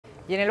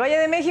Y en el Valle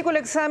de México, el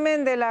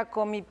examen de la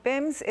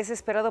COMIPEMS es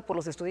esperado por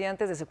los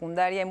estudiantes de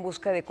secundaria en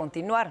busca de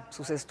continuar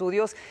sus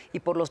estudios y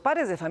por los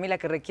padres de familia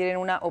que requieren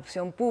una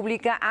opción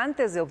pública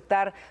antes de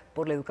optar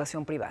por la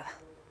educación privada.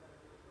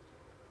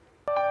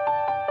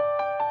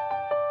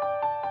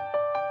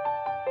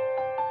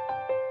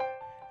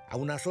 A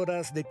unas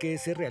horas de que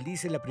se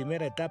realice la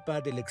primera etapa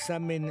del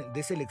examen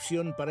de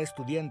selección para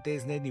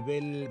estudiantes de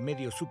nivel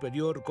medio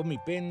superior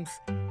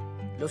COMIPEMS,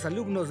 los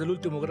alumnos del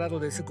último grado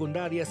de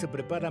secundaria se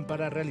preparan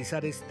para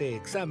realizar este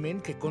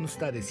examen que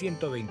consta de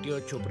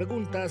 128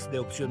 preguntas de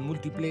opción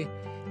múltiple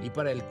y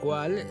para el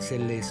cual se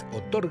les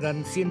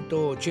otorgan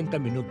 180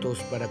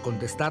 minutos para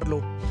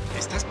contestarlo.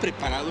 ¿Estás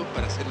preparado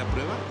para hacer la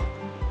prueba?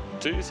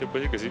 Sí, se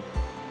puede decir que sí.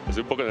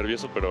 Estoy un poco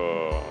nervioso,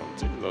 pero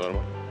sí, lo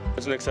normal.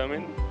 Es un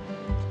examen,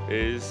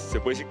 se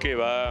puede decir que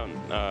va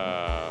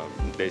a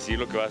decir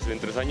lo que va a hacer en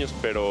 3 años,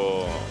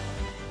 pero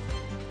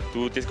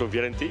tú tienes que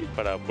confiar en ti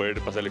para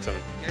poder pasar el examen.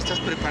 ¿Ya estás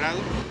preparado?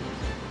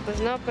 Pues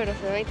no, pero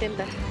se va a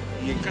intentar.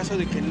 Y en caso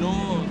de que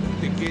no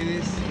te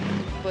quedes,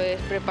 Pues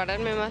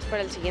prepararme más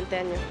para el siguiente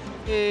año.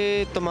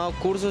 He tomado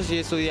cursos y he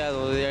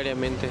estudiado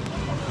diariamente.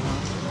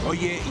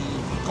 oye,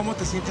 ¿y cómo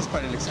te sientes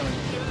para el examen?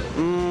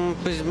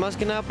 Pues más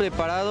que nada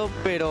preparado,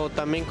 pero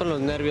también con los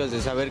nervios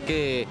de saber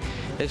que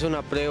es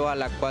una prueba a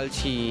la cual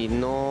si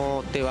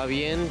no te va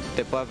bien,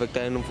 te puede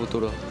afectar en un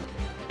futuro.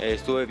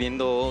 Estuve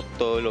viendo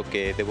todo lo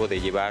que debo de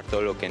llevar,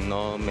 todo lo que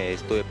no, me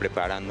estuve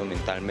preparando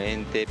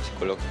mentalmente,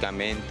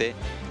 psicológicamente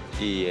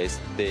y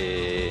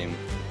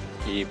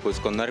pues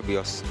con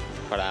nervios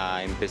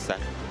para empezar.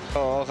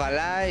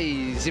 Ojalá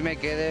y sí me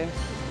quede,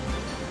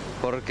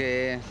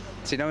 porque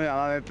si no mi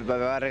mamá me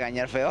va a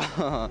regañar feo.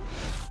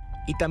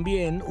 Y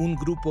también un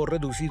grupo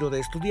reducido de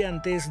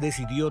estudiantes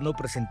decidió no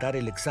presentar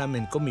el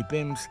examen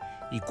COMIPEMS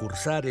y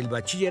cursar el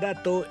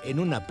bachillerato en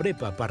una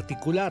prepa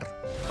particular.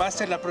 ¿Va a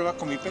hacer la prueba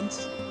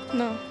COMIPEMS?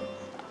 No,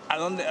 ¿A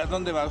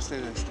dónde va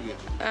usted a estudiar?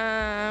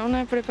 a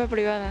una prepa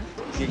privada.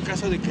 Y en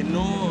caso de que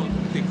no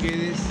te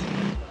quedes,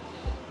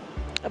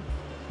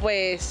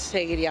 Pues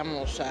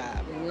seguiríamos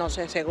a, no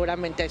sé,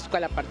 seguramente a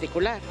escuela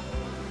particular.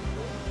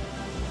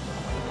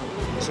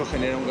 eso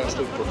genera un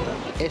gasto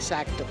importante.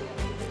 Exacto.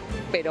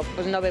 Pero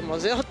pues no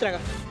vemos de otra.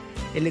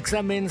 El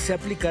examen se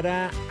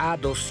aplicará a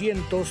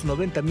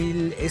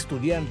 290,000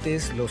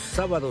 estudiantes los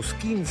sábados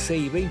 15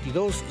 y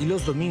 22 y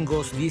los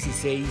domingos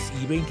 16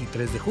 y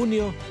 23 de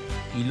junio,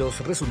 y los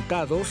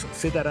resultados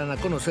se darán a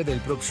conocer el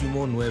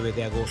próximo 9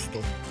 de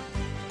agosto.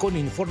 Con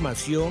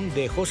información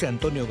de José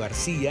Antonio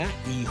García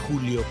y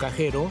Julio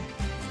Cajero,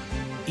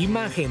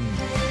 Imagen.